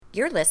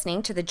You're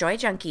listening to the Joy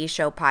Junkie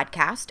Show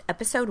podcast,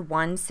 episode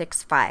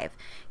 165.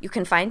 You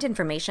can find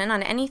information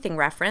on anything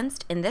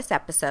referenced in this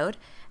episode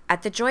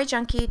at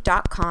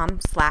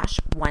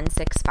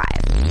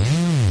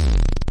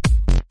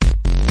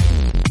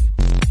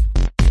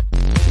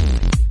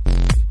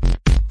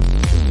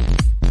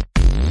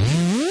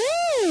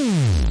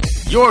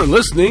You're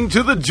listening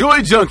to the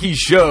Joy Junkie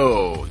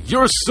Show,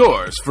 your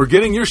source for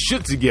getting your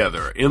shit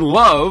together in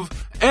love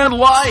and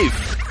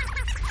life.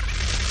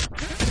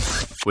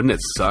 Wouldn't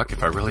it suck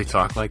if I really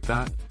talked like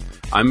that?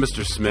 I'm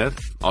Mr. Smith.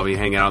 I'll be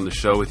hanging out on the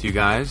show with you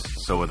guys.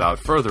 So without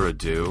further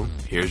ado,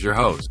 here's your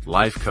host,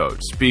 life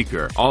coach,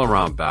 speaker,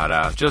 all-around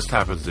badass, just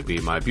happens to be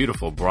my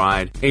beautiful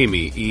bride,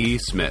 Amy E.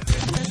 Smith.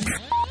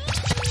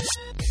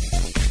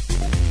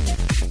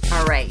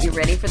 All right, you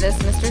ready for this,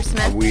 Mr.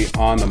 Smith? Are we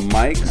on the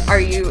mics? Are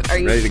you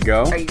ready to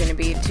go? Are you going to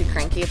be too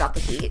cranky about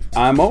the heat?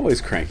 I'm always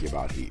cranky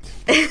about heat.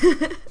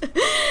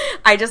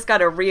 I just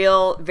got a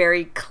real,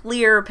 very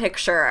clear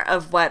picture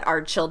of what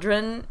our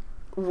children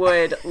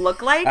would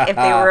look like if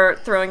they were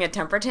throwing a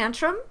temper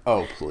tantrum.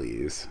 Oh,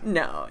 please.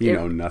 No. You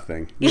know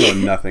nothing. You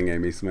know nothing,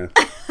 Amy Smith.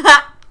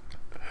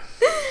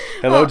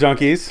 Hello,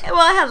 junkies.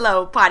 Well,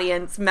 hello,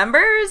 audience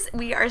members.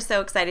 We are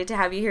so excited to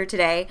have you here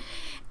today.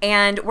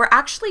 And we're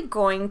actually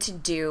going to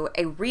do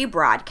a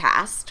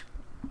rebroadcast.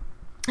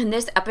 And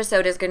this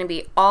episode is going to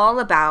be all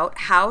about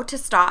how to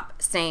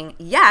stop saying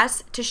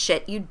yes to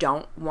shit you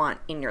don't want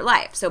in your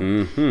life. So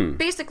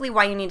basically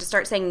why you need to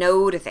start saying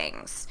no to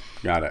things.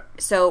 Got it.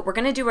 So we're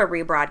going to do a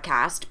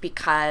rebroadcast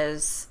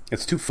because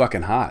it's too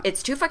fucking hot.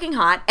 It's too fucking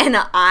hot. And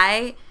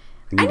I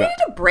needed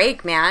a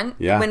break, man.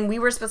 Yeah. When we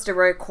were supposed to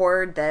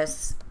record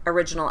this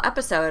original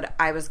episode,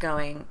 I was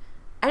going,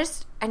 I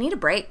need a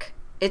break.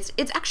 It's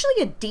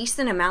actually a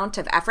decent amount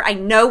of effort. I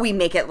know we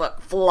make it look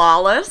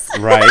flawless.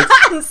 Right.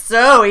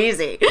 So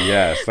easy.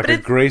 Yes, like a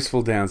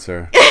graceful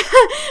dancer.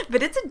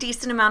 But it's a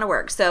decent amount of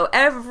work. So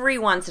every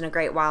once in a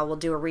great while, we'll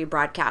do a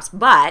rebroadcast.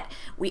 But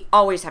we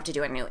always have to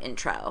do a new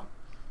intro.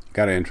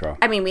 Got an intro.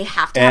 I mean, we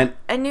have to have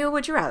a new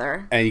Would You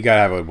Rather. And you got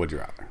to have a Would You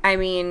Rather. I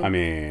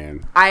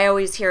mean, I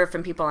always hear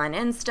from people on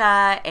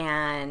Insta,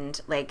 and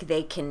like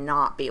they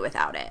cannot be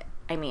without it.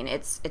 I mean,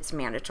 it's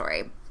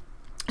mandatory.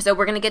 So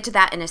we're going to get to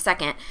that in a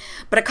second.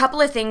 But a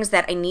couple of things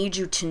that I need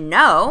you to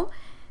know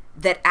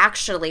that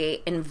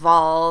actually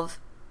involve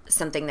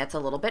something that's a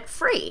little bit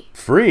free.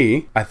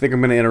 Free? I think I'm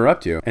going to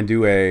interrupt you and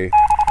do a...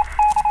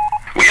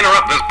 We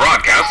interrupt this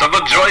broadcast of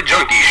the Joy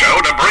Junkie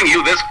Show to bring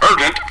you this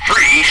urgent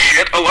free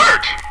shit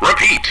alert.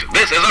 Repeat,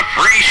 this is a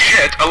free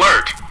shit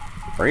alert.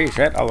 Free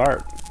shit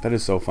alert. That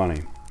is so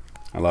funny.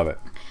 I love it.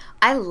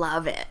 I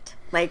love it.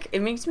 Like, it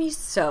makes me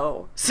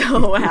so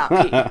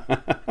happy.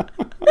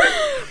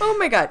 Oh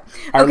my God.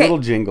 Our little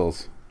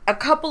jingles. A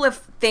couple of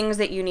things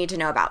that you need to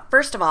know about.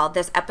 First of all,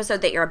 this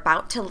episode that you're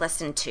about to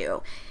listen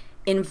to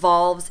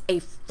involves a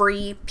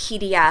free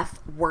PDF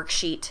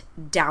worksheet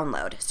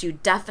download. So you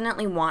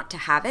definitely want to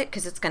have it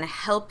because it's going to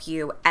help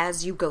you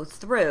as you go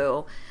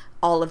through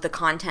all of the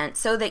content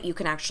so that you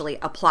can actually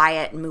apply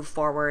it and move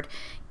forward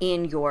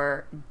in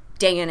your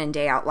day in and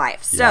day out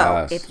life.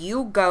 So if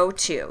you go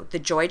to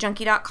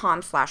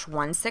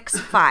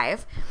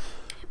thejoyjunkie.com/165,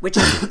 which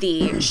is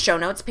the show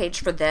notes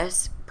page for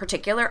this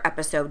particular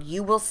episode,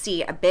 you will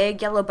see a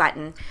big yellow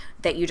button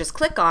that you just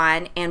click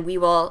on, and we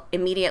will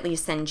immediately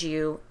send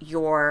you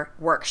your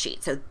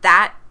worksheet. So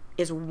that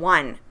is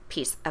one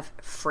piece of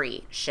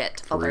free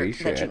shit alert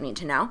that you need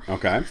to know.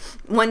 Okay.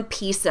 One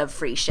piece of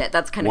free shit.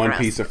 That's kind of gross.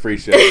 One piece of free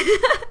shit.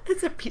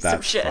 It's a piece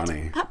of shit. That's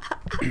funny.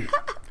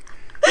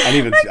 I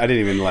didn't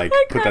even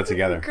put that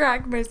together.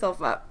 Crack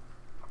myself up.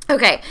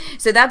 Okay,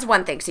 so that's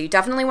one thing. So you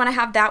definitely want to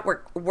have that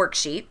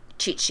worksheet,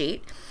 cheat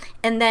sheet.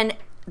 And then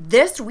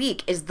this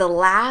week is the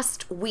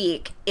last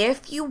week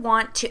if you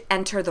want to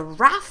enter the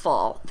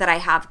raffle that I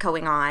have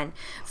going on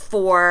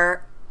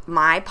for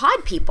my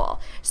pod people.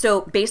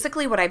 So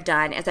basically what I've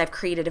done is I've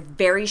created a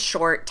very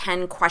short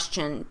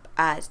 10-question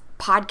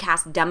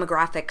podcast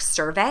demographic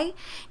survey.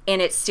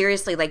 And it's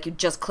seriously like you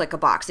just click a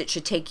box. It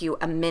should take you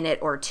a minute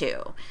or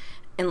two.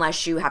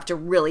 Unless you have to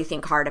really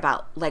think hard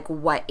about like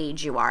what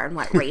age you are and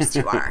what race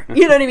you are.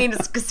 You know what I mean?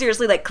 Just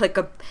seriously like click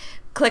a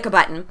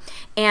button,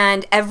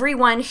 and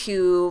everyone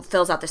who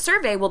fills out the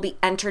survey will be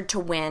entered to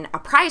win a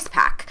prize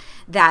pack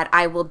that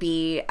I will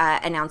be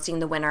announcing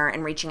the winner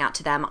and reaching out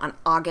to them on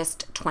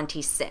August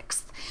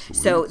 26th. Sweet.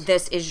 So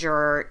this is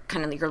your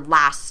kind of your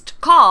last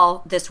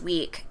call this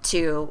week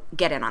to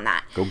get in on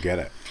that. Go get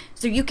it.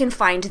 So you can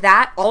find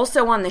that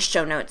also on the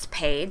show notes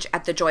page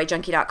at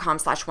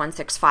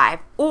thejoyjunkie.com/165,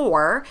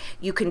 or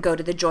you can go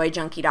to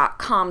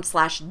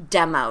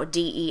thejoyjunkie.com/demo,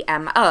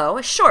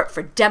 DEMO, short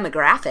for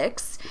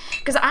demographics,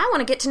 because I want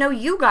to get to know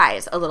you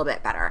guys a little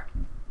bit better.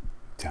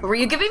 Were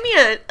you giving me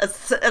a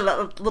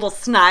little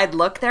snide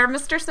look there,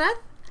 Mr. Smith?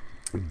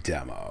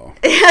 Demo.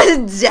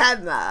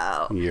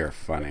 Demo. You're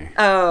funny.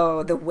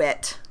 Oh, the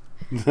wit.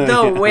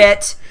 The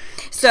wit.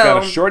 So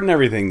gotta shorten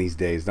everything these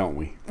days, don't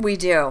we? We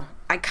do.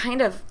 I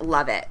kind of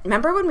love it.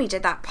 Remember when we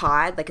did that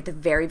pod, like at the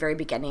very, very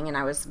beginning, and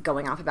I was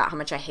going off about how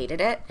much I hated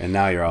it? And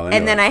now you're all into it.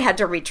 And then I had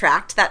to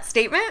retract that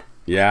statement?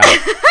 Yeah,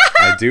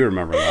 I do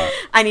remember that.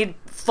 I need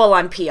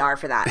full-on PR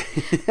for that.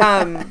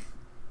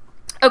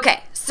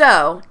 Okay,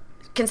 so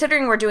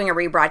considering we're doing a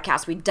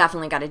rebroadcast, we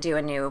definitely got to do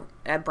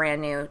a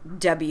brand new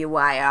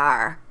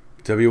WYR.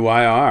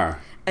 WYR.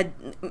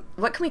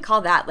 What can we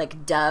call that?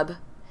 Like dub?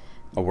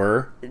 A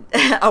whir?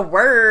 A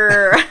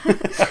whir.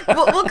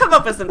 We'll come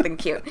up with something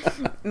cute.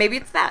 Maybe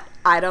it's that.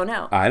 I don't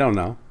know. I don't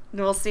know.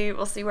 We'll see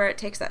where it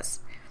takes us.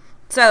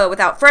 So,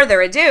 without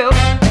further ado,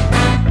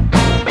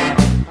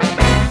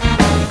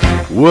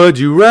 Would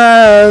you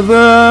rather?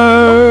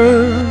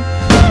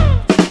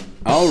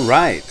 All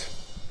right.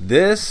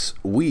 This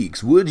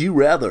week's Would You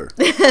Rather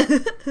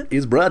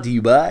is brought to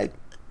you by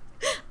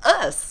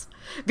us.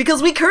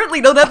 Because we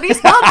currently don't have any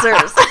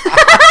sponsors.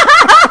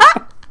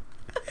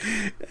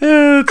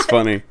 It's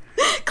funny.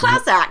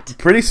 Class act.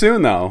 Pretty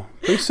soon, though.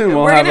 We're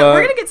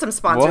gonna get some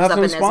sponsors We'll have up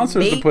some in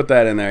sponsors this. to put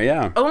that in there,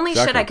 yeah. Only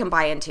shit I can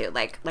buy into,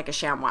 like a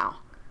ShamWow.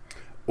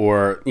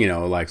 Or,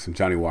 like some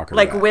Johnny Walker.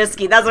 Like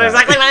whiskey. That's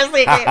exactly what I was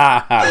thinking.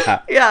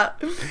 Yeah.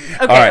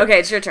 Okay, right. Okay,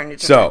 it's your turn.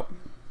 So,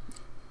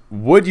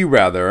 would you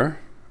rather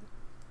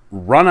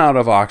run out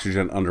of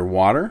oxygen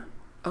underwater?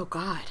 Oh,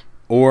 God.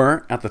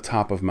 Or at the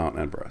top of Mount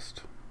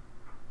Everest?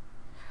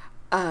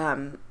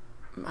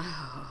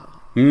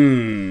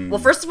 Well,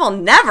 first of all,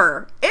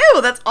 never. Ew,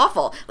 that's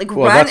awful.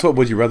 That's what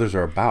Would You Rathers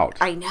are about.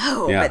 I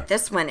know, but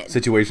this one is...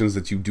 Situations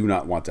that you do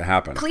not want to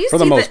happen, Please for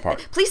the most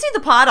part. Please see the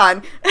pod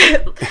on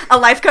a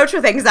life coach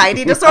with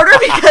anxiety disorder,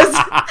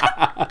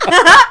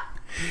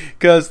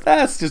 because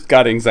that's just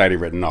got anxiety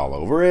written all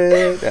over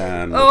it.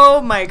 And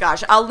oh my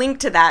gosh. I'll link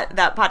to that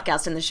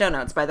podcast in the show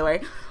notes, by the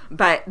way.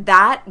 But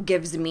that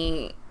gives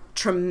me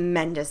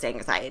tremendous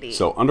anxiety.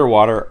 So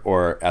underwater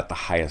or at the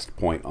highest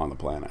point on the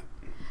planet?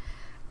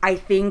 I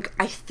think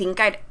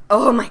I'd,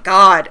 oh my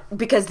God,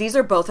 because these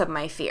are both of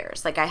my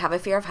fears. Like I have a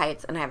fear of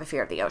heights and I have a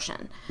fear of the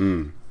ocean.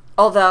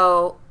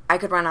 Although I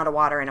could run out of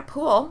water in a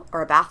pool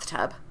or a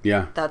bathtub.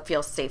 Yeah. That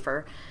feels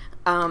safer.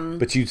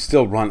 But you'd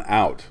still run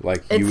out.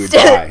 Like you would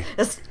die.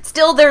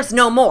 Still, there's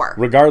no more.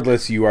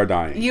 Regardless, you are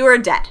dying. You are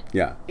dead.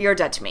 Yeah. You're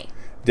dead to me.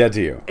 Dead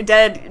to you.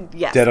 Dead,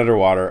 yes. Dead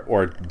underwater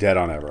or dead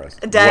on Everest.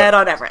 Dead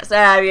on Everest.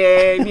 I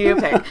mean, you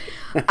pick.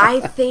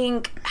 I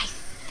think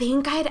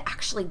I'd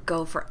actually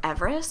go for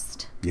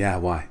Everest. Yeah,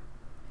 why?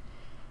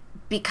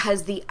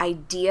 Because the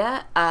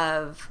idea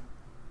of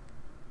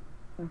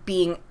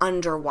being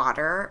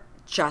underwater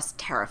just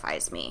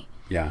terrifies me.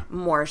 Yeah.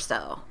 More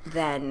so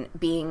than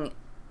being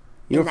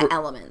in the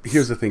elements.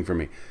 Here's the thing for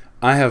me.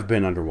 I have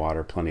been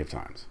underwater plenty of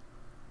times.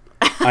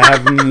 I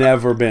have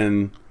never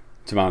been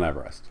to Mount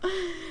Everest.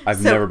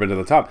 I've never been to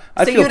the top.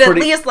 So you'd at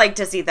least like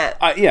to see that.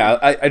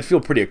 I'd feel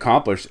pretty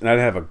accomplished, and I'd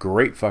have a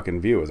great fucking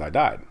view as I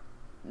died.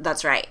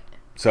 That's right.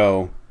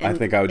 So I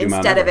think I would do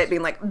Mount Everest. Instead of it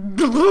being like...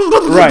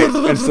 Right,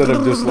 instead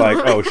of just like,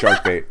 oh,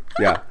 shark bait.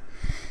 Yeah.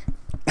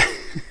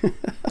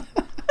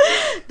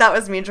 That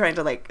was me trying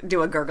to like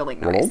do a gurgling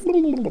noise.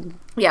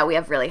 Yeah, we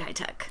have really high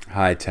tech.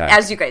 High tech.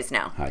 As you guys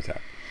know. High tech.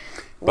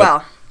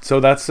 Well... So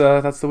that's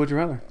the Would You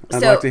Rather.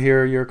 I'd like to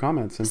hear your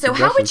comments and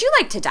suggestions. How would you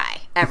like to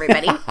die,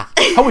 everybody?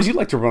 How would you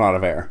like to run out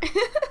of air?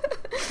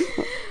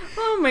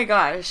 Oh my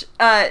gosh.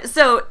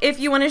 So if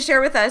you want to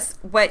share with us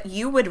what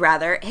you would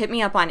rather, hit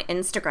me up on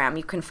Instagram.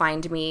 You can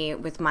find me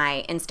with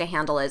my Insta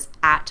handle is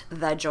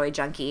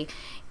 @thejoyjunkie.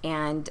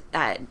 And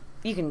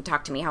you can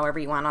talk to me however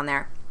you want on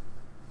there.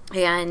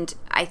 And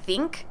I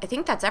think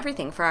that's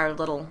everything for our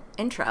little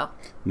intro.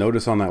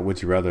 Notice on that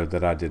Would You Rather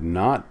that I did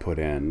not put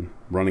in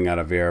running out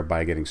of air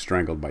by getting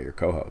strangled by your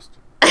co-host.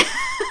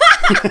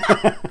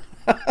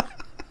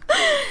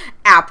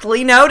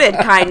 Aptly noted,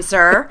 kind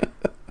sir.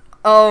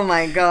 Oh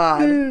my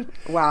God.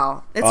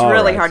 Wow. It's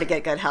really hard to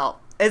get good help.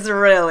 It's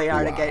really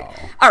hard to get.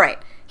 All right.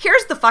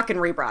 Here's the fucking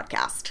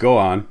rebroadcast. Go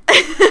on.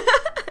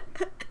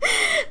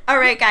 All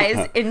right,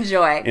 guys.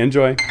 Enjoy.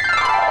 Enjoy.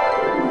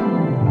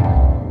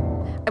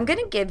 I'm going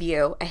to give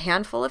you a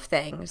handful of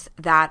things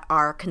that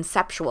are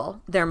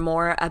conceptual. They're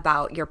more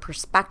about your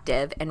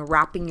perspective and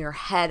wrapping your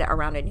head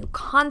around a new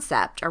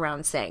concept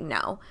around saying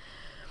no.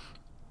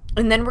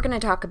 And then we're going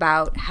to talk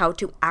about how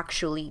to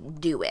actually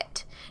do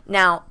it.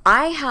 Now,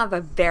 I have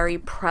a very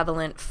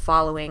prevalent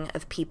following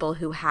of people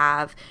who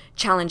have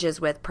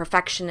challenges with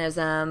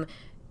perfectionism.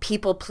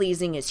 People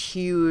pleasing is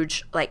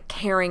huge, like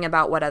caring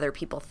about what other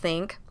people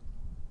think.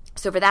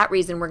 So for that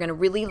reason, we're going to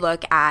really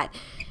look at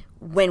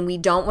when we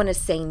don't want to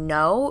say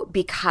no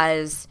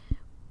because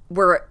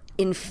we're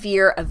in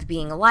fear of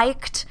being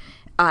liked,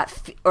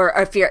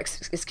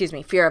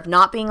 fear of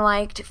not being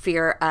liked,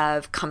 fear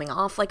of coming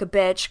off like a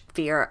bitch,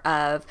 fear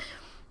of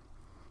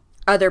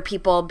other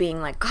people being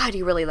like, God,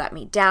 you really let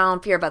me down,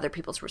 fear of other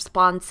people's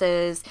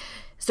responses.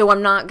 So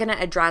I'm not going to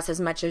address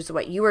as much as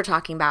what you were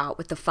talking about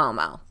with the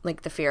FOMO,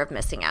 like the fear of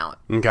missing out.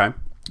 Okay.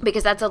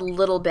 Because that's a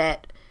little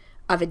bit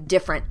of a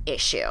different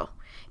issue.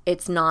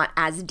 It's not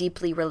as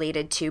deeply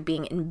related to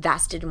being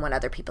invested in what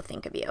other people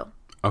think of you.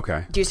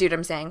 Okay. Do you see what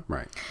I'm saying?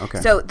 Right.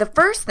 Okay. So the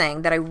first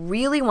thing that I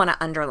really want to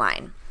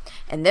underline,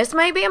 and this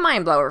might be a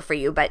mind blower for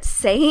you, but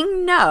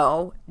saying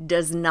no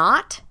does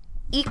not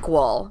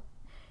equal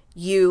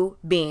you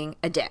being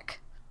a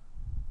dick.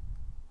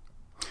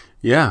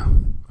 Yeah.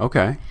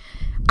 Okay.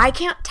 I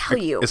can't tell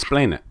you.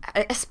 Explain it.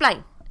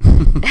 Explain.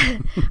 I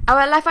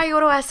would like for you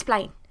to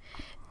explain.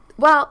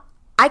 Well,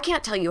 I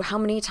can't tell you how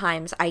many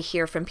times I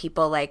hear from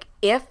people like,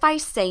 if I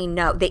say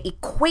no, they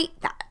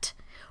equate that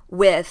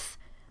with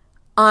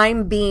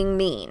I'm being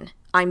mean,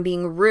 I'm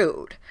being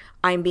rude,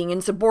 I'm being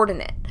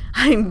insubordinate,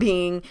 I'm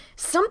being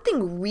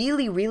something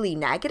really, really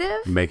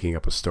negative. Making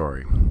up a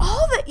story.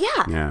 All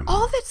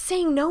that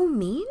saying no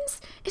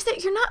means is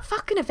that you're not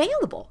fucking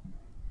available.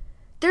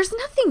 There's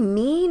nothing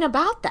mean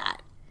about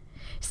that.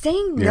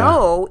 Saying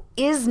no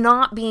is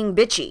not being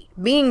bitchy.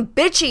 Being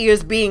bitchy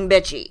is being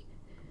bitchy.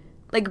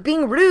 Like,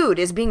 being rude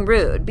is being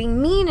rude.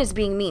 Being mean is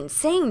being mean.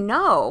 Saying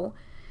no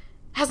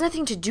has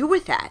nothing to do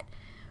with that.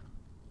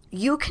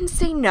 You can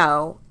say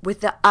no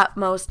with the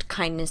utmost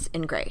kindness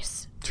and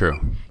grace. True.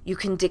 You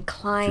can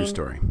decline True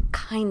story.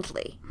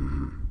 kindly,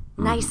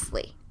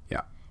 nicely.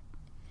 Yeah.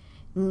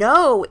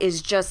 No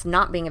is just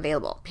not being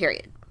available,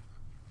 period.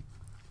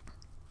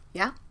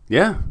 Yeah?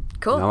 Yeah.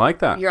 Cool. I like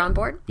that. You're on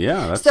board?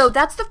 Yeah. So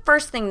that's the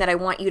first thing that I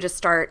want you to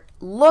start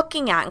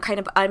looking at and kind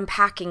of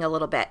unpacking a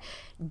little bit.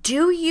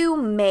 Do you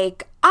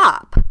make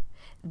up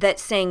that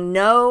saying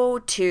no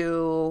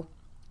to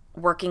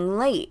working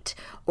late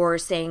or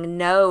saying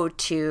no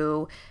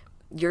to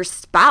your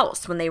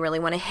spouse when they really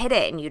want to hit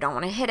it and you don't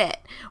want to hit it,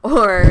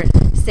 or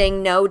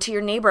saying no to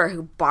your neighbor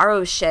who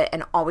borrows shit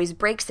and always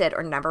breaks it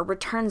or never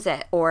returns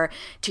it, or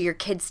to your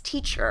kid's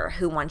teacher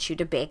who wants you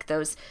to bake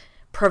those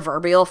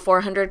proverbial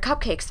 400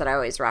 cupcakes that I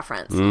always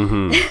reference.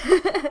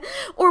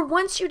 Or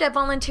wants you to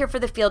volunteer for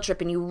the field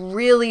trip and you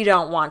really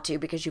don't want to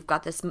because you've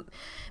got this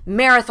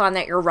marathon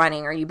that you're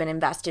running or you've been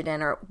invested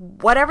in or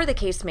whatever the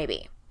case may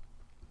be.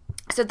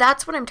 So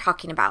that's what I'm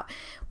talking about.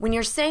 When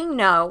you're saying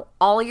no,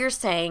 all you're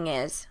saying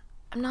is,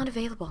 I'm not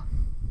available.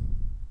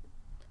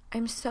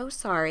 I'm so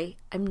sorry.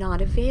 I'm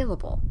not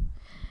available.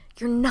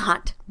 You're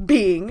not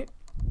being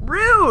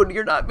rude.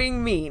 You're not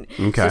being mean.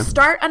 Okay. So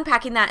start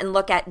unpacking that and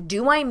look at,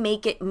 do I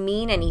make it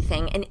mean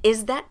anything? And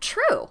is that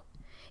true?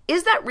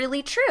 Is that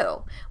really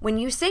true? When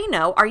you say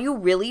no, are you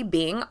really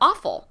being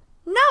awful?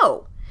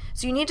 No.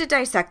 So you need to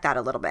dissect that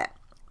a little bit.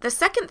 The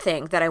second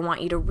thing that I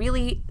want you to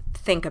really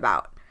think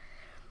about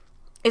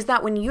is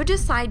that when you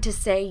decide to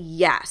say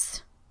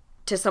yes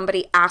to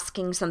somebody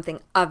asking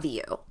something of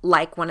you,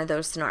 like one of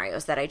those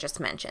scenarios that I just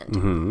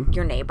mentioned,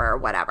 your neighbor or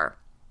whatever,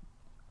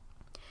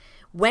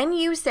 when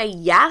you say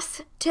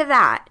yes to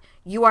that,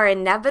 you are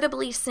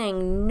inevitably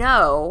saying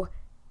no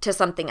to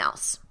something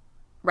else,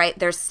 right?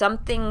 There's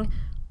something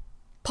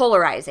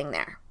polarizing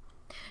there.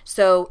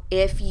 So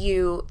if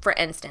you, for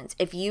instance,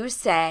 if you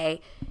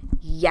say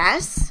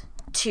yes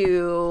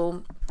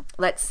to,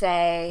 let's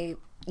say,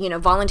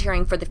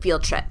 volunteering for the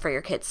field trip for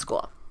your kid's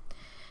school,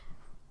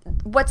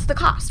 what's the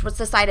cost? What's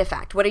the side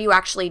effect? What are you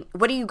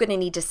going to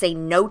need to say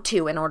no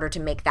to in order to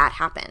make that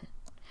happen?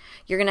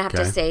 You're going to have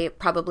to say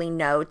probably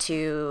no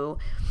to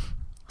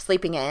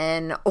sleeping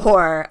in,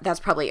 or that's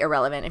probably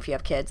irrelevant if you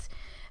have kids.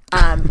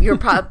 You're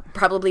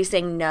probably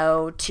saying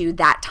no to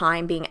that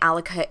time being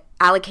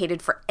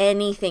allocated for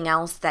anything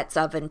else that's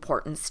of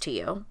importance to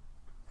you.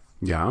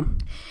 Yeah.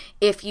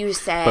 If you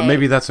say... But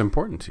maybe that's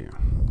important to you.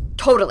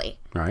 Totally.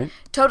 Right?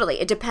 Totally.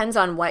 It depends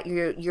on what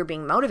you're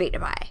being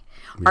motivated by.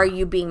 Yeah. Are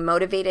you being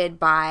motivated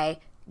by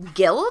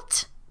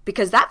guilt?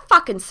 Because that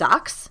fucking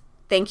sucks.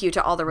 Thank you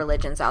to all the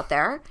religions out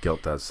there.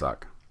 Guilt does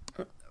suck.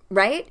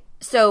 Right?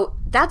 So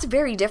that's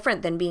very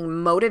different than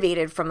being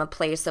motivated from a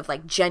place of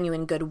like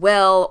genuine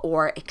goodwill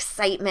or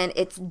excitement.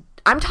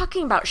 I'm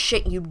talking about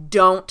shit you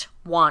don't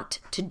want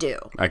to do.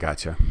 I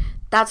gotcha.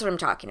 That's what I'm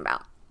talking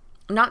about.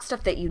 Not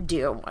stuff that you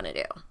do want to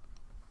do.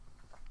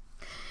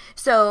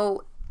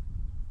 So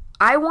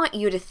I want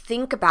you to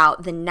think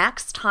about the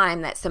next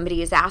time that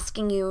somebody is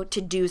asking you to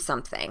do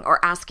something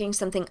or asking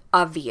something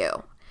of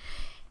you.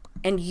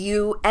 And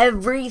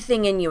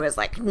everything in you is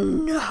like,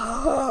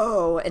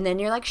 no. And then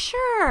you're like,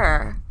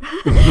 sure.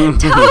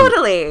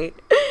 Totally.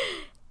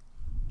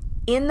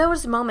 In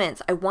those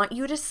moments, I want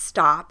you to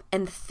stop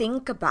and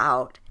think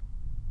about,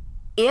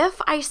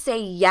 if I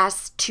say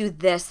yes to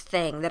this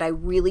thing that I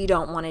really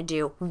don't want to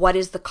do, what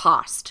is the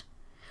cost?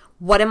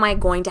 What am I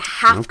going to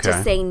have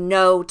to say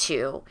no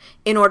to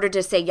in order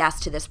to say yes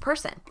to this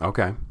person?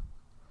 Okay.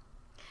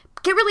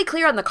 Get really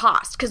clear on the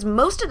cost, because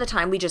most of the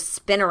time we just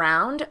spin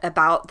around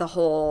about the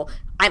whole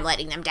I'm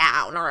letting them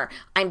down or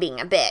I'm being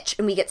a bitch,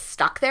 and we get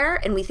stuck there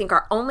and we think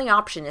our only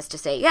option is to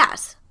say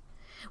yes.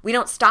 We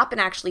don't stop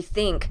and actually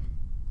think,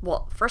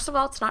 well, first of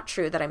all, it's not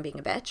true that I'm being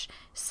a bitch.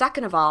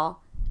 Second of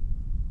all,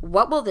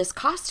 what will this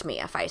cost me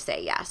if I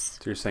say yes?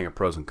 So you're saying a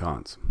pros and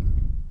cons.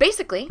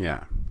 Basically.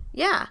 Yeah.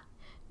 Yeah.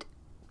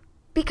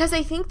 Because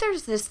I think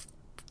there's this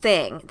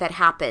thing that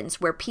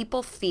happens where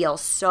people feel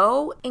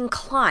so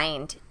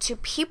inclined to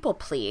people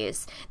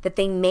please that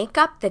they make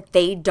up that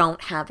they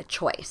don't have a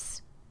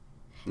choice.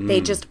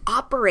 They just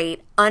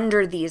operate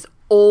under these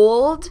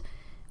old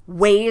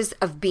ways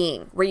of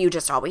being where you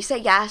just always say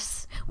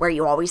yes, where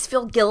you always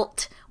feel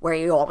guilt, where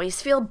you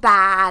always feel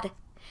bad.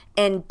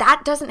 And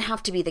that doesn't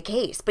have to be the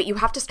case, but you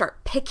have to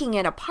start picking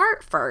it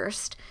apart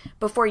first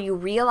before you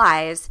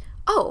realize,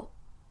 oh,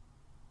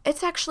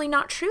 it's actually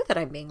not true that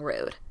I'm being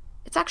rude.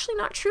 It's actually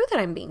not true that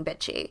I'm being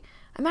bitchy.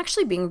 I'm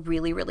actually being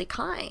really, really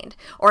kind.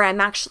 Or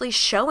I'm actually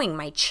showing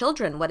my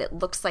children what it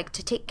looks like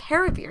to take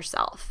care of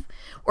yourself,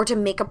 or to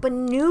make up a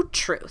new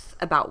truth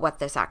about what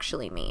this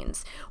actually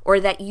means, or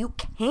that you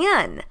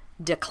can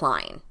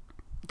decline,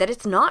 that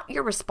it's not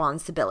your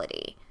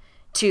responsibility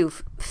to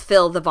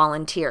fill the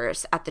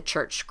volunteers at the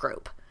church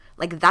group.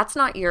 Like, that's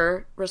not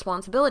your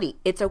responsibility.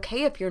 It's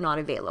okay if you're not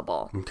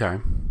available. Okay.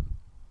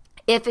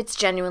 If it's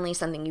genuinely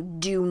something you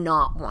do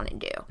not want to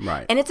do.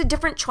 Right. And it's a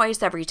different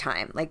choice every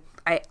time. Like,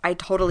 I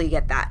totally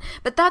get that.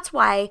 But that's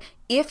why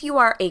if you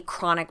are a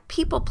chronic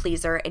people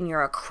pleaser and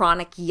you're a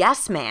chronic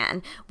yes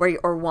man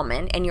or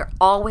woman, and you're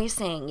always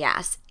saying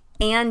yes,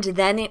 and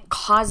then it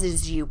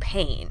causes you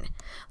pain,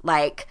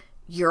 like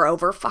you're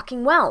over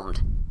fucking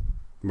whelmed.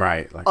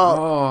 Right. Like,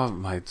 oh,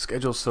 my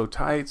schedule's so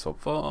tight, so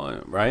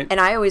full, right? And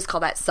I always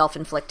call that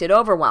self-inflicted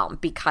overwhelm,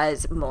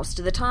 because most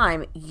of the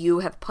time you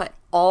have put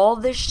all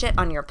this shit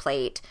on your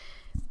plate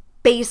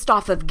based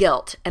off of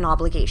guilt and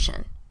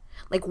obligation.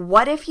 Like,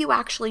 what if you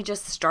actually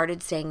just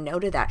started saying no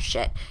to that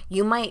shit?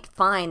 You might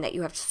find that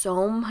you have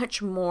so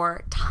much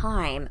more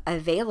time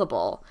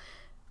available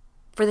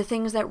for the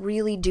things that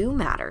really do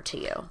matter to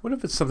you. What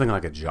if it's something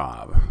like a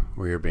job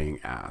where you're being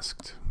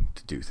asked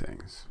to do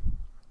things?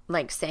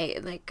 Like, say,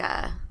 like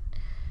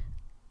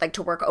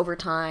to work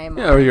overtime.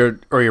 Yeah,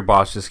 or your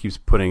boss just keeps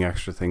putting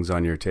extra things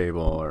on your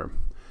table or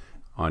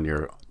on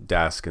your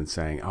desk and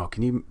saying, "Oh,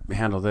 can you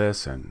handle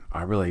this?" And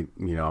I really,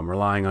 I'm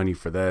relying on you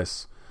for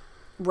this.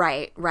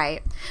 Right.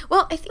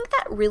 Well, I think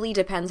that really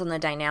depends on the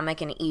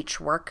dynamic in each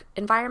work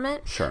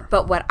environment. Sure.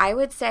 But what I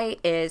would say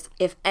is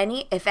if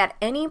at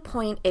any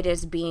point it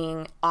is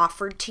being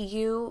offered to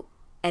you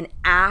and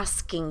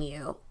asking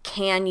you,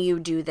 can you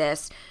do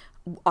this?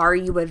 Are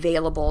you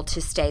available to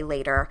stay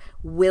later?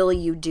 Will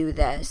you do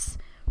this?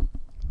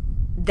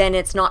 Then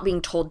it's not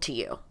being told to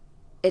you.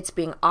 It's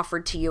being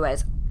offered to you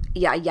as,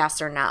 yeah,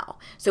 yes or no.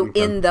 So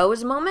in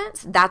those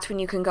moments, that's when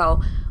you can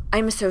go,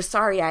 I'm so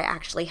sorry, I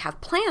actually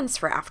have plans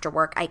for after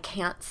work. I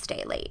can't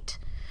stay late.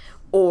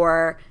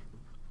 Or,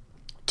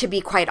 to be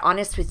quite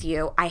honest with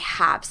you, I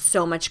have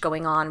so much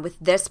going on with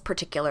this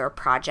particular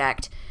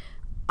project.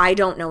 I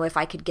don't know if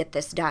I could get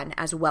this done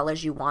as well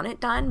as you want it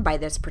done by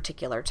this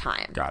particular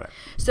time. Got it.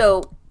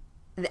 So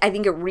I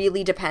think it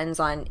really depends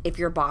on if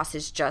your boss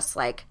is just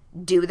like,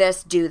 do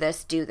this, do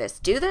this, do this,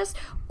 do this,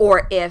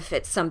 or if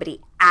it's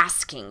somebody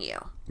asking you.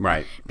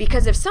 Right.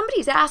 Because if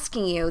somebody's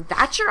asking you,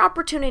 that's your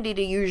opportunity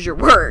to use your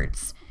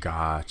words.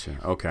 Gotcha.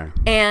 Okay.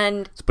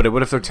 But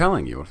what if they're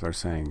telling you? If they're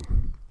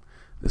saying,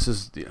 this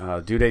is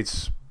the due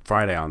date's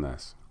Friday on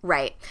this.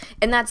 Right.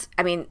 And that's,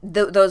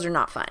 those are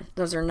not fun.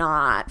 Those are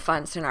not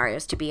fun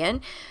scenarios to be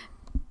in.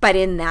 But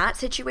in that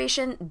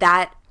situation,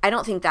 I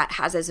don't think that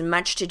has as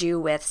much to do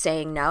with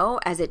saying no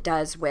as it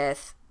does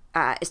with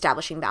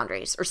establishing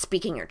boundaries or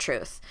speaking your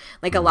truth.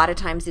 Like, a lot of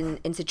times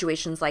in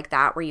situations like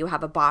that where you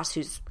have a boss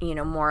who's,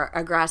 more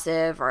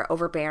aggressive or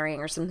overbearing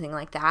or something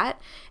like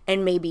that,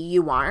 and maybe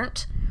you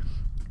aren't,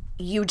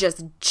 you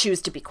just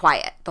choose to be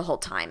quiet the whole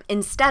time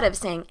instead of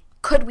saying,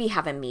 could we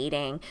have a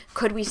meeting?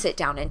 Could we sit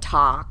down and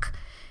talk?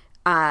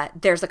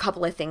 There's a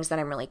couple of things that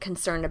I'm really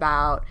concerned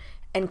about,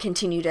 and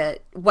continue to,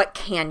 what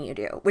can you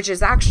do? Which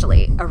is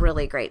actually a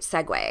really great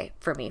segue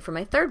for me for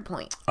my third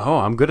point. Oh,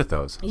 I'm good at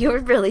those. You're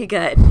really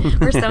good.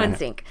 We're so in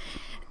sync.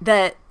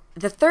 The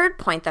third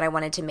point that I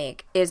wanted to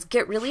make is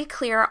get really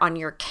clear on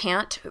your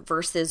can't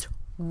versus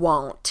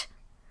won't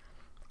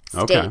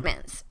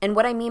statements. And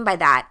what I mean by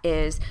that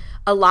is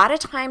a lot of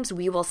times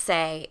we will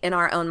say in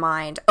our own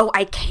mind, oh,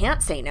 I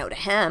can't say no to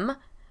him.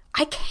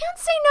 I can't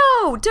say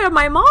no to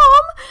my mom.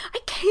 I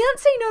can't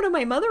say no to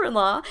my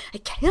mother-in-law. I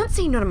can't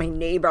say no to my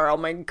neighbor. Oh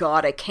my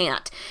God, I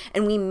can't.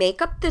 And we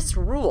make up this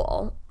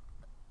rule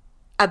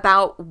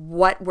about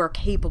what we're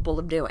capable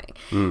of doing.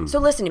 So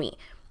listen to me.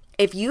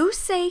 If you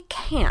say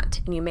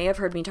can't, and you may have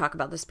heard me talk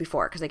about this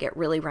before because I get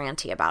really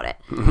ranty about it,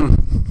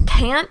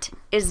 can't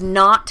is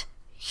not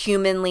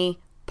humanly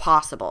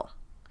possible.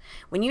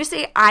 When you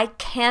say I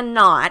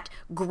cannot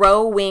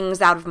grow wings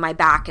out of my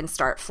back and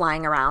start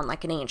flying around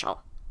like an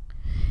angel,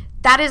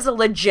 that is a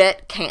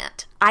legit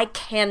can't. I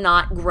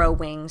cannot grow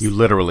wings. You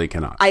literally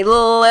cannot. I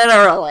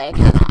literally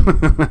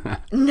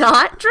cannot.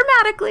 Not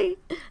dramatically,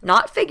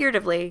 not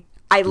figuratively.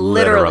 I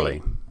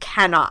literally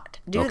cannot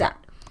do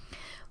that.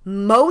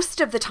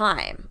 Most of the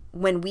time,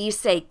 when we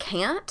say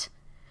can't,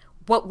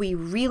 what we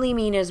really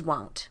mean is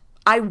won't.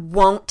 I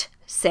won't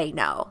say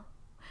no.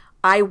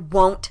 I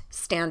won't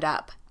stand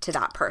up to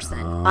that person.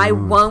 I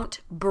won't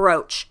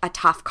broach a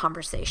tough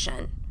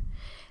conversation.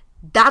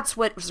 That's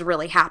what's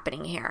really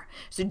happening here.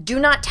 So do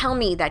not tell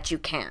me that you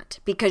can't,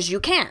 because you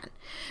can.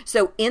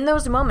 So in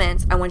those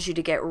moments, I want you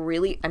to get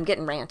really, I'm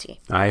getting ranty.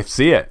 I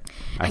see it.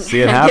 I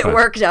see it happen. I get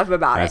worked up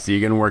about it. I see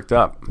you getting worked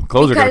up.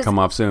 Clothes are going to come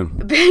off soon.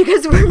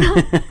 Because we're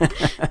not,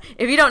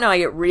 if you don't know, I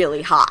get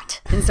really hot.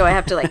 And so I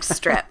have to like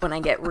strip when I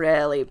get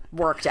really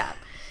worked up.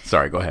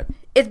 Sorry, go ahead.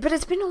 But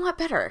it's been a lot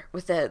better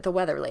with the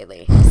weather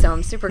lately. So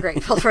I'm super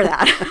grateful for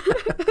that.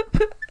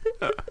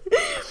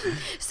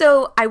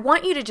 So I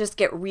want you to just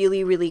get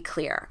really, really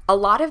clear. A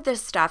lot of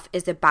this stuff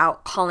is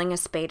about calling a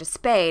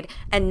spade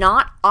and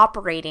not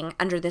operating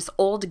under this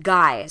old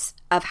guise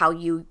of how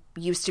you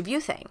used to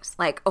view things.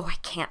 Like, oh,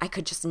 I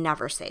could just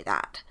never say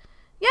that.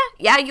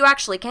 Yeah, you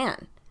actually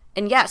can.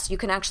 And yes, you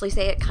can actually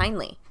say it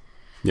kindly.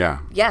 Yeah.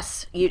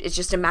 Yes, it's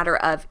just a matter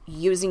of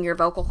using your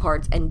vocal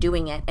cords and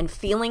doing it and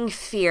feeling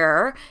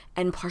fear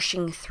and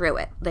pushing through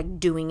it, like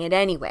doing it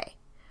anyway.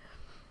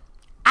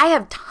 I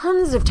have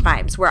tons of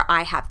times where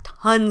I have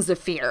tons of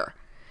fear,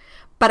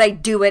 but I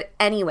do it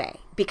anyway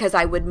because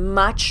I would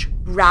much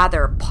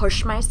rather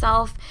push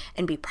myself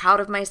and be proud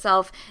of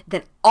myself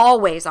than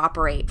always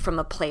operate from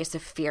a place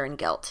of fear and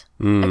guilt.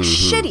 Mm-hmm. Like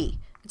shitty.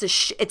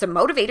 It's a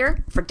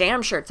motivator. For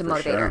damn sure it's a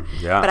motivator.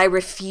 Sure. Yeah. But I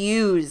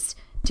refuse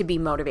to be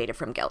motivated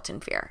from guilt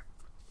and fear.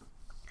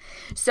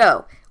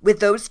 So with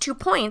those 2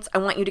 points, I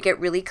want you to get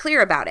really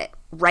clear about it.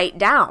 Write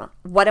down,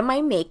 what am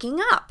I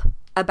making up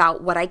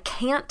about what I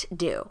can't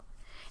do?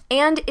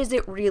 And is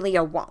it really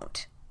a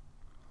won't?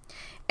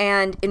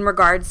 And in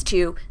regards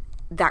to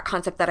that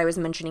concept that I was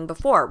mentioning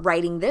before,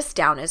 writing this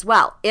down as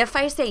well. If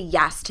I say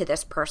yes to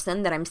this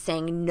person, then I'm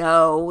saying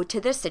no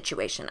to this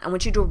situation. I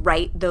want you to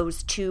write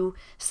those 2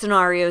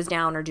 scenarios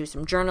down or do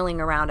some journaling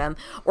around them,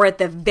 or at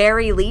the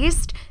very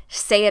least,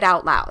 say it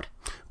out loud.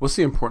 What's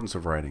the importance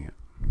of writing it?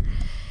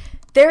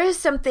 There is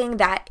something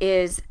that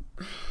is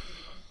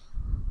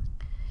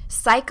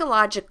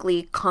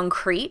psychologically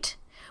concrete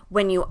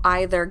when you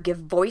either give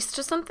voice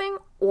to something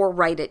or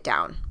write it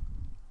down.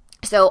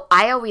 So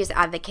I always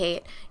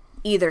advocate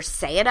either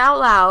say it out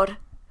loud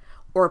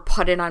or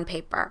put it on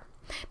paper.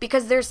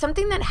 Because there's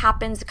something that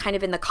happens kind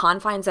of in the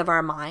confines of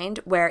our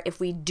mind where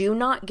if we do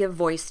not give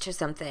voice to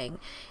something,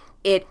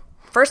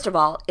 first of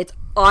all, it's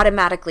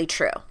automatically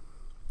true.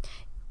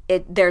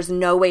 There's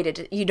no way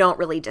you don't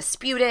really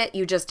dispute it.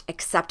 You just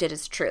accept it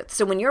as truth.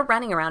 So when you're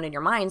running around in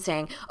your mind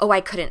saying, oh,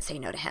 I couldn't say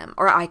no to him,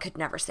 or I could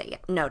never say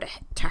no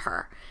to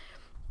her,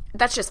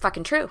 that's just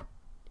fucking true.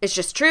 It's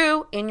just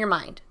true in your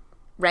mind,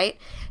 right?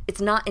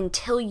 It's not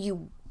until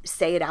you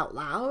say it out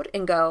loud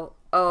and go,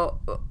 oh,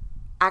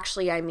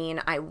 actually, I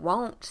mean, I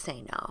won't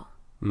say no.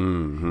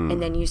 Mm-hmm. And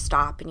then you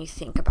stop and you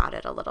think about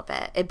it a little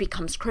bit. It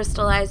becomes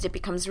crystallized. It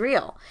becomes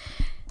real.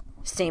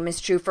 Same is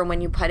true for when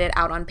you put it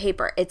out on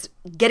paper. It's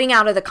getting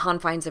out of the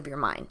confines of your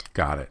mind.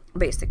 Got it.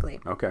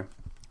 Basically. Okay.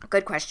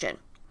 Good question.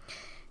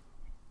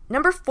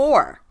 Number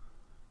 4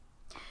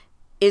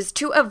 is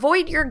to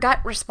avoid your gut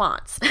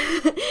response.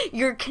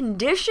 Your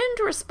conditioned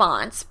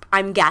response,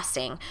 I'm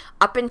guessing,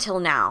 up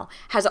until now,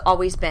 has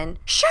always been,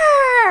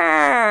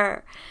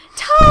 sure,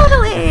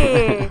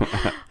 totally.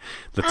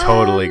 The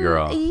totally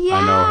girl. Yeah,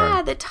 I know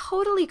her. the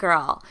totally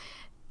girl.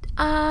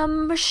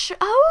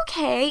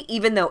 Okay,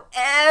 even though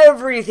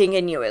everything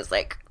in you is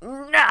like,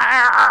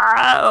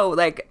 no,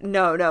 like,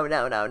 no.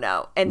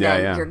 And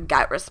then your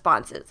gut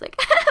response is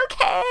like,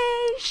 okay,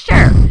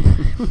 sure.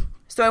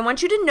 So I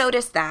want you to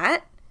notice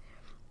that.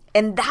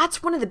 And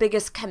that's one of the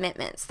biggest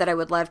commitments that I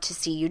would love to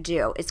see you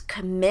do is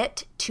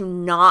commit to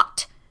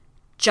not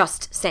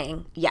just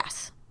saying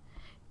yes.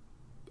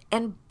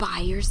 And buy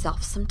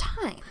yourself some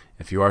time.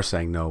 If you are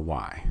saying no,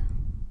 why?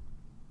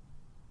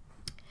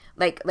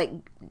 Like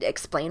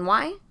explain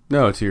why?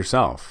 No, to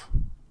yourself.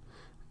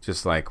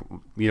 Just like,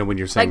 when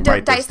you're saying like,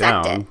 write this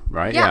down, it.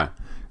 right? Yeah.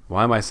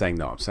 Why am I saying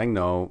no? I'm saying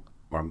no,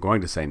 or I'm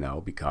going to say no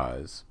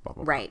because blah,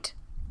 blah, blah. Right.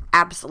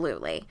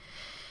 Absolutely.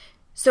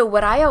 So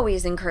what I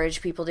always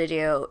encourage people to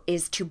do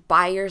is to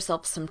buy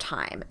yourself some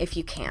time if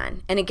you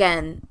can. And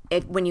again,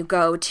 when you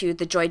go to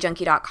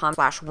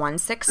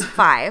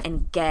thejoyjunkie.com/165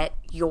 and get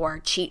your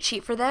cheat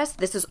sheet for this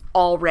is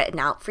all written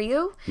out for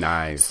you.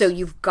 Nice. So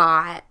you've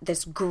got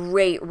this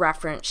great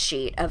reference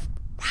sheet of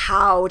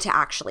how to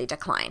actually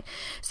decline.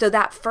 So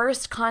that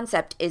first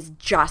concept is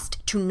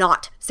just to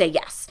not say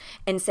yes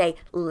and say,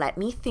 let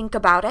me think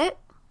about it.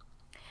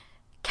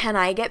 Can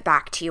I get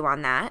back to you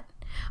on that?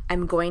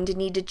 I'm going to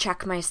need to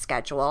check my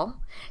schedule.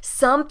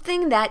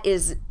 Something that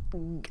is,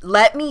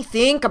 let me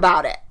think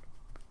about it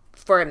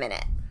for a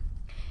minute.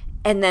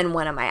 And then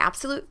one of my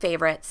absolute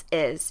favorites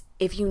is,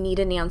 if you need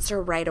an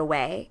answer right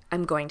away,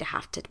 I'm going to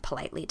have to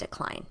politely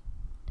decline.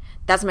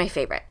 That's my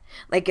favorite.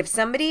 Like if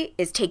somebody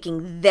is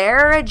taking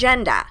their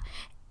agenda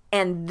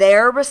and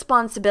their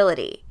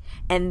responsibility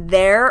and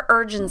their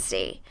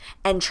urgency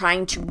and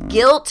trying to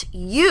guilt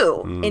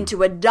you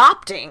into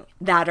adopting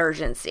that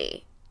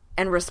urgency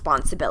and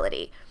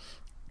responsibility,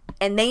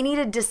 and they need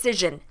a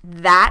decision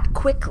that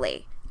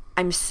quickly,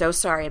 I'm so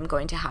sorry, I'm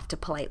going to have to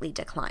politely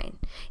decline.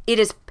 It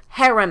is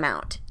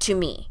paramount to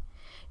me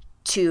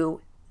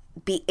to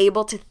be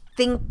able to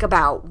think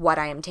about what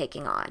I am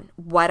taking on,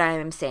 what I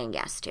am saying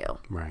yes to.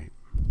 Right.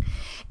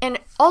 And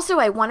also,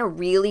 I want to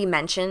really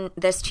mention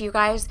this to you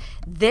guys.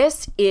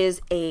 This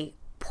is a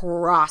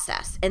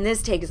process, and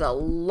this takes a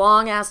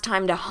long ass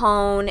time to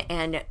hone,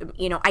 and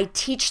I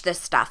teach this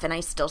stuff and I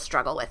still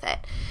struggle with it.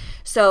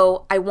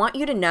 So I want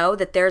you to know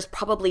that there's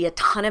probably a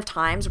ton of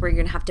times where you're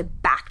going to have to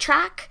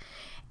backtrack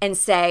and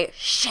say,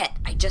 shit,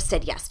 I just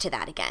said yes to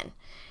that again.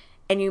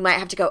 And you might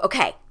have to go,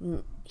 okay,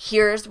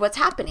 here's what's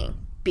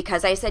happening.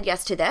 because I said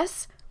yes to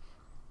this,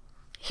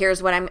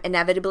 here's what I'm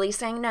inevitably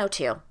saying no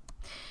to.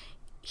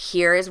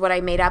 Here is what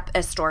I made up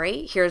a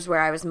story. Here's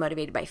where I was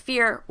motivated by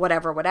fear,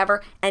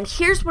 whatever. And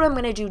here's what I'm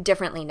going to do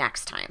differently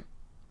next time.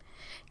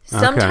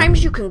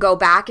 Sometimes you can go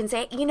back and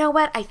say, you know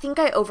what? I think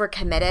I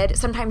overcommitted.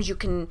 Sometimes you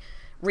can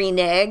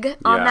renege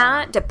on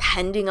that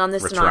depending on the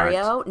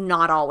scenario.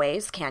 Not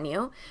always, can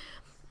you?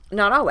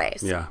 Not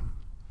always. Yeah.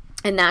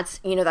 And that's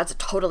a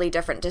totally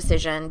different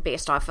decision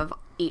based off of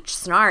each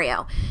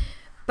scenario.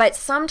 But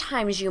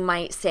sometimes you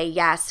might say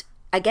yes,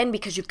 again,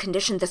 because you've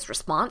conditioned this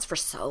response for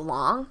so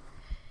long.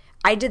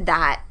 I did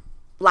that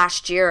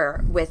last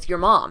year with your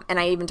mom, and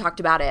I even talked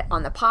about it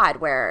on the pod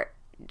where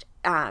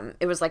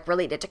it was like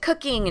related to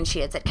cooking, and she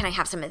had said, can I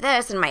have some of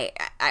this? And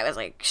I was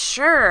like,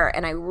 sure.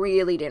 And I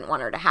really didn't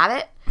want her to have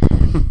it.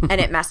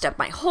 And it messed up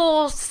my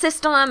whole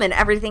system and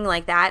everything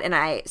like that.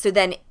 And so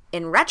then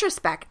in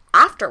retrospect,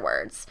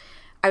 afterwards,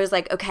 I was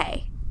like,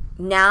 okay,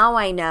 now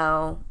I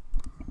know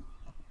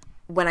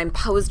when I'm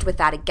posed with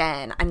that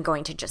again, I'm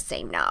going to just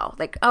say no.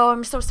 Like, oh,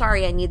 I'm so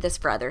sorry, I need this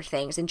for other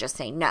things, and just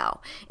say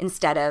no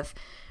instead of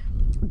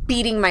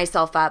beating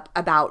myself up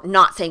about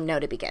not saying no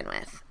to begin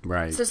with.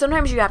 Right. So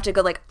sometimes you have to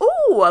go like,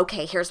 oh,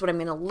 okay, here's what I'm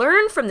going to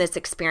learn from this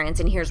experience,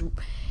 and here's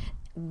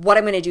what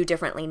I'm going to do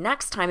differently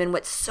next time. And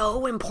what's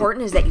so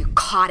important is that you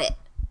caught it.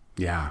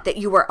 Yeah. That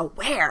you were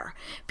aware.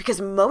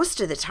 Because most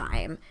of the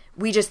time,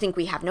 we just think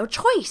we have no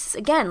choice.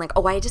 Again, like,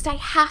 oh, I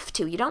have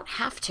to. You don't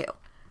have to.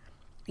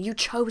 You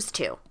chose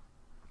to.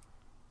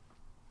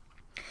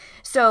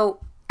 So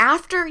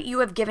after you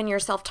have given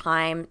yourself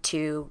time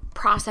to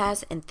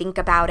process and think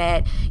about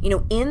it,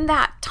 in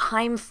that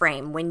time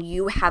frame when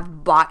you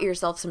have bought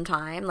yourself some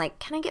time, like,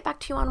 can I get back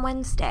to you on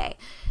Wednesday?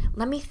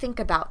 Let me think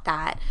about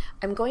that.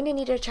 I'm going to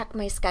need to check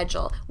my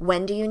schedule.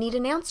 When do you need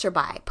an answer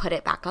by? Put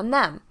it back on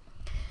them.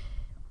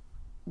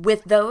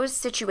 With those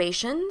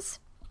situations,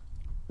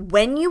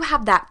 when you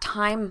have that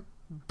time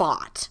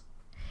bought,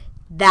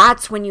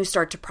 that's when you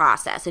start to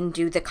process and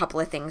do the couple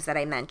of things that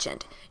I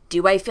mentioned.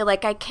 Do I feel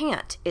like I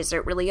can't? Is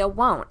it really a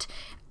won't?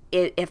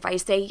 If I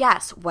say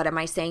yes, what am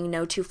I saying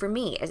no to for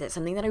me? Is it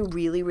something that I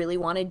really, really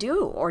want to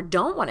do or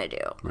don't want to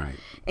do? Right.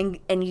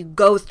 And you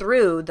go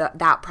through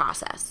that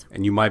process.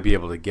 And you might be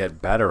able to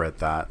get better at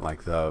that.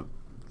 Like the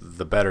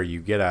better you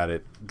get at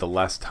it, the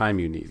less time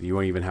you need. You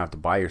won't even have to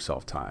buy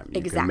yourself time.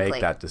 You can make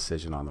that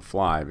decision on the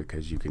fly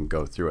because you can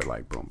go through it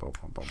like boom, boom,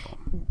 boom, boom,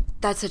 boom.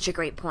 That's such a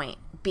great point,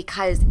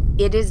 because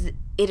it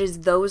is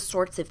those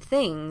sorts of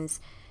things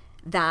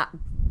that,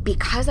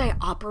 because I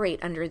operate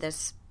under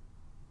this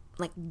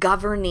like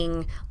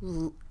governing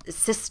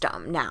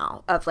system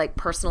now of like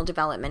personal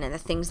development and the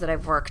things that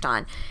I've worked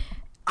on,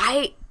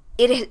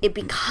 it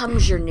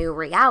becomes your new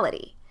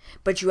reality.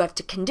 But you have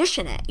to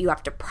condition it. You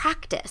have to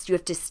practice. You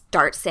have to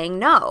start saying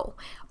no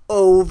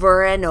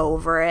over and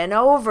over and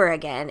over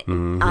again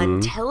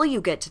until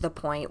you get to the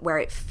point where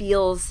it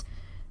feels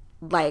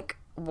like,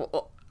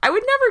 well, I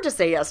would never just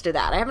say yes to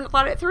that. I haven't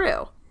thought it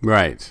through.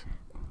 Right.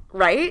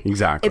 Right?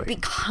 Exactly. It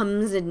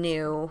becomes a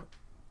new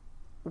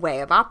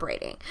way of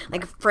operating.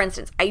 Like, for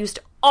instance, I used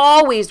to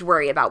always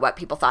worry about what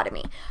people thought of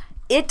me.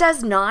 It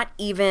does not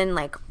even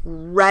like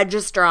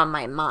register on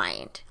my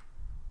mind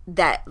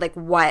that like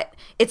what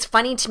it's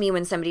funny to me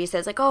when somebody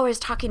says like, oh, I was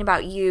talking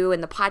about you in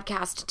the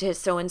podcast to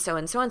so-and-so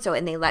and so-and-so,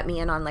 and they let me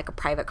in on like a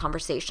private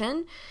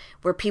conversation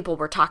where people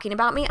were talking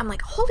about me. I'm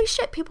like, holy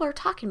shit, people are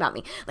talking about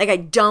me. Like, I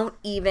don't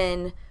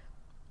even,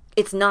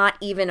 it's not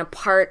even a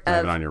part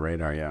of on your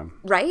radar. Yeah.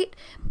 Right.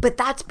 But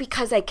that's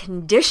because I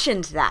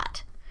conditioned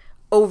that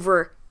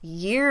over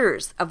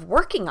years of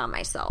working on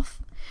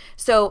myself.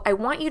 So I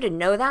want you to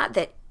know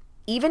that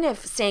even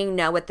if saying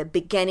no at the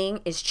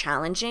beginning is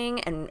challenging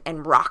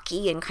and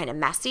rocky and kind of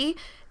messy,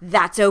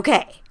 that's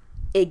okay.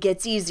 It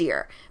gets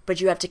easier,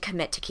 but you have to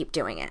commit to keep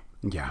doing it.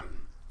 Yeah.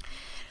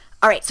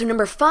 All right, so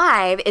number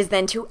 5 is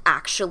then to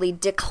actually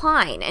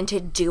decline and to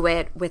do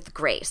it with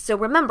grace. So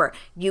remember,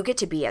 you get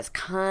to be as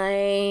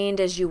kind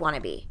as you want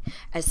to be,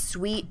 as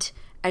sweet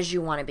as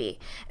you want to be.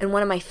 And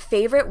one of my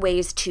favorite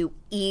ways to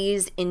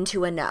ease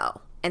into a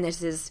no, and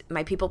this is,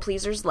 my people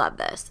pleasers love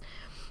this,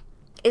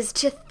 is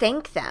to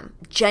thank them.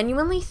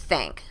 Genuinely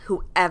thank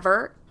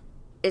whoever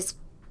is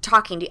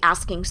talking to you,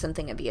 asking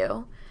something of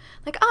you.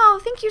 Like, oh,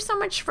 thank you so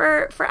much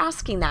for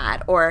asking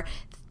that. Or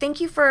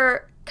thank you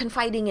for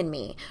confiding in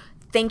me.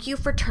 Thank you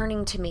for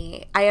turning to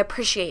me. I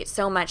appreciate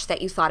so much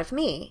that you thought of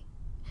me.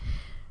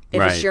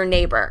 If it's your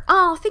neighbor.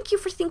 Oh, thank you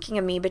for thinking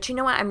of me, but you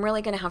know what? I'm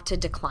really going to have to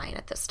decline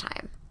at this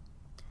time.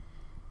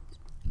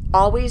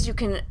 Always you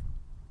can,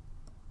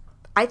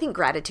 I think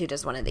gratitude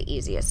is one of the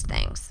easiest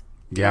things.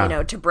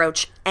 Yeah. To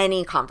broach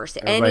any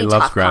conversation, Everybody any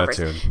loves tough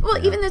gratitude. conversation. Well,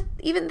 yeah.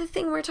 even the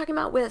thing we were talking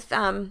about with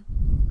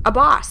a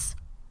boss,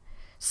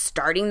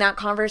 starting that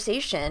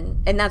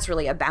conversation, and that's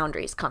really a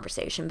boundaries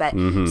conversation, but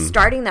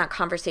starting that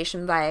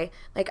conversation by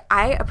like,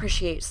 I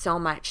appreciate so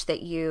much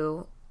that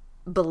you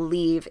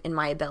believe in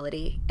my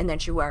ability and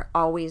that you are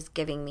always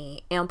giving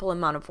me ample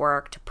amount of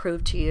work to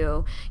prove to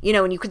you,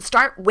 and you can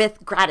start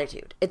with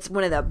gratitude. It's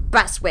one of the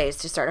best ways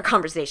to start a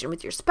conversation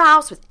with your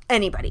spouse, with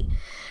anybody.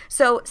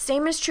 So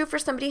same is true for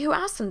somebody who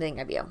asks something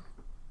of you.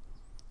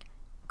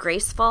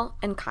 Graceful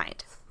and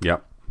kind.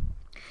 Yep.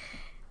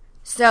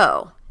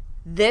 So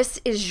this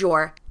is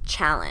your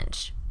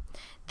challenge.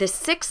 The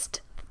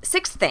sixth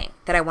thing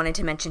that I wanted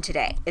to mention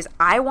today is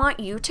I want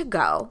you to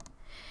go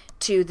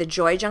to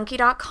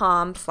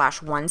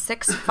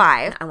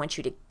thejoyjunkie.com/165. I want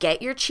you to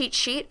get your cheat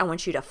sheet. I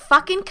want you to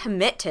fucking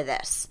commit to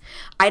this.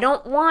 I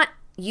don't want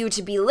you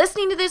to be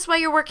listening to this while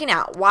you're working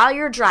out, while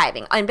you're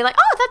driving, and be like,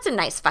 oh, that's a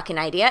nice fucking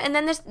idea. And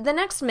then the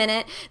next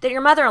minute that your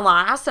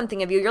mother-in-law asks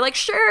something of you, you're like,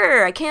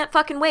 sure, I can't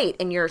fucking wait.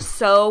 And you're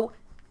so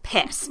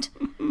pissed.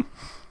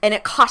 And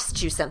it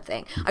costs you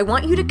something. I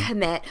want you to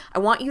commit. I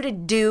want you to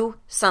do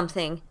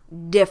something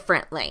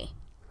differently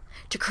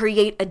to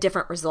create a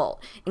different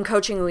result. In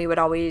coaching, they would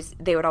always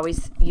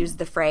use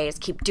the phrase,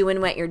 keep doing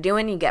what you're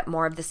doing, you get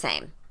more of the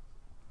same.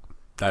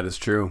 That is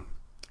true.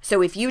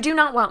 So if you do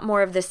not want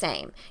more of the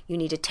same, you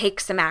need to take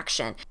some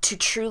action to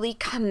truly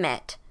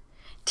commit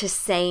to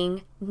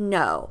saying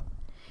no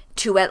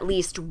to at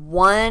least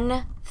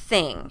one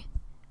thing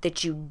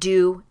that you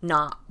do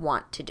not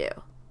want to do,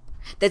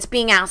 that's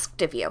being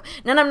asked of you.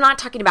 And I'm not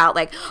talking about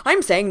like,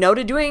 I'm saying no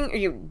to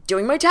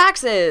doing my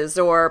taxes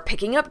or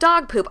picking up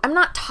dog poop. I'm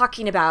not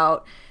talking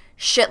about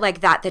shit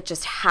like that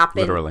just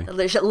happened. Literally.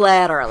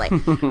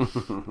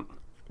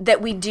 That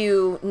we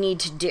do need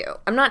to do.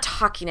 I'm not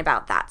talking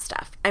about that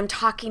stuff. I'm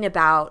talking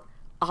about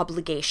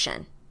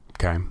obligation.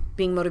 Okay.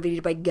 Being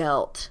motivated by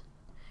guilt.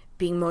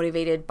 Being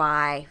motivated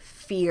by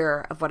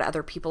fear of what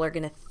other people are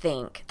going to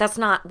think. That's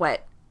not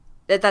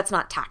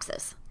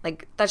taxes.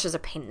 Like, that's just a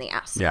pain in the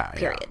ass. Yeah.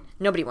 Period. Yeah.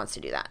 Nobody wants to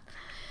do that.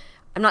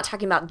 I'm not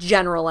talking about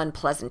general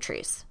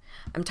unpleasantries.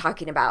 I'm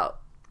talking about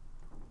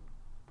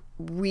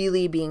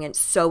really being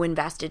so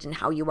invested in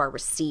how you are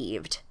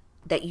received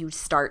that you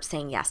start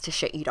saying yes to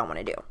shit you don't want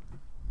to do.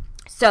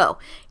 So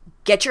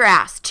get your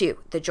ass to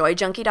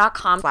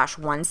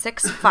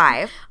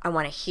thejoyjunkie.com/165. I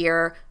want to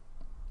hear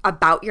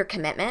about your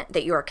commitment,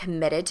 that you are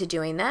committed to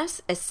doing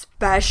this,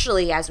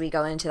 especially as we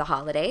go into the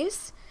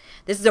holidays.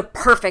 This is a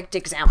perfect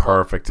example.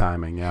 Perfect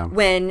timing, yeah.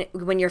 When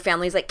your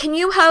family's like, can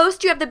you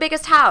host? You have the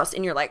biggest house.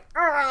 And you're like,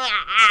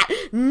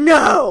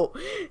 no.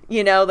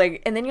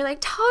 And then you're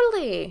like,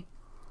 totally.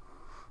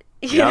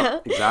 Yeah,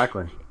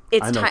 exactly.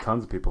 I know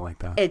tons of people like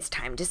that. It's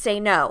time to say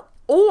no.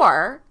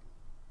 Or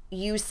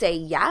you say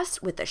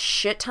yes with a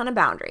shit ton of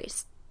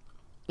boundaries.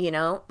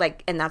 And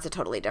that's a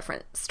totally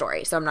different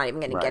story. So I'm not even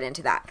going to get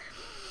into that.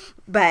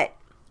 But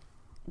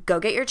go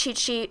get your cheat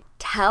sheet.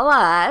 Tell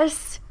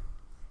us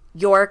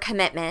your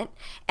commitment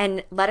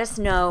and let us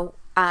know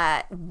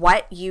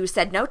what you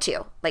said no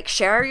to. Like,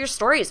 share your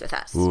stories with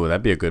us. Ooh,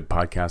 that'd be a good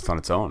podcast on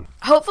its own.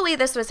 Hopefully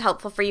this was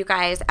helpful for you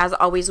guys. As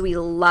always, we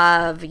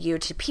love you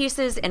to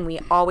pieces, and we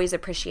always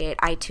appreciate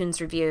iTunes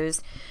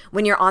reviews.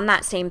 When you're on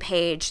that same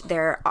page,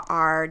 there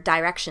are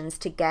directions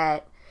to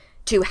get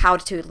to how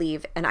to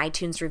leave an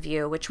iTunes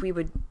review, which we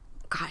would,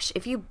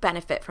 if you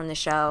benefit from the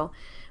show,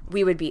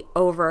 we would be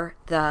over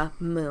the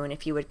moon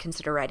if you would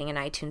consider writing an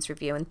iTunes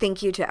review. And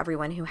thank you to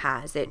everyone who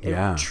has. It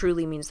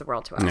truly means the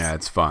world to us. Yeah,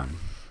 it's fun.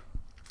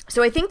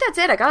 So I think that's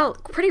it. I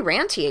got pretty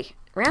ranty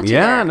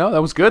yeah, there. No,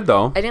 that was good,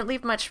 though. I didn't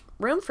leave much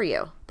room for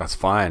you. That's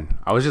fine.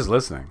 I was just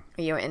listening.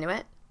 Are you into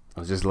it?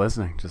 I was just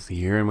listening, just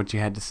hearing what you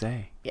had to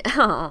say.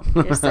 Oh,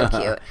 you're so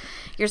cute.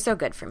 You're so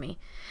good for me.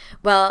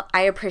 Well,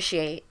 I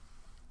appreciate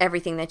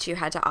everything that you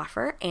had to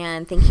offer,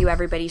 and thank you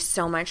everybody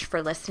so much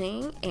for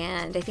listening,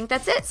 and I think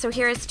that's it. So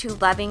here is to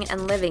loving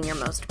and living your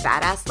most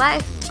badass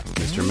life.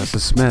 Mr. and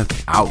Mrs.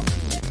 Smith, out.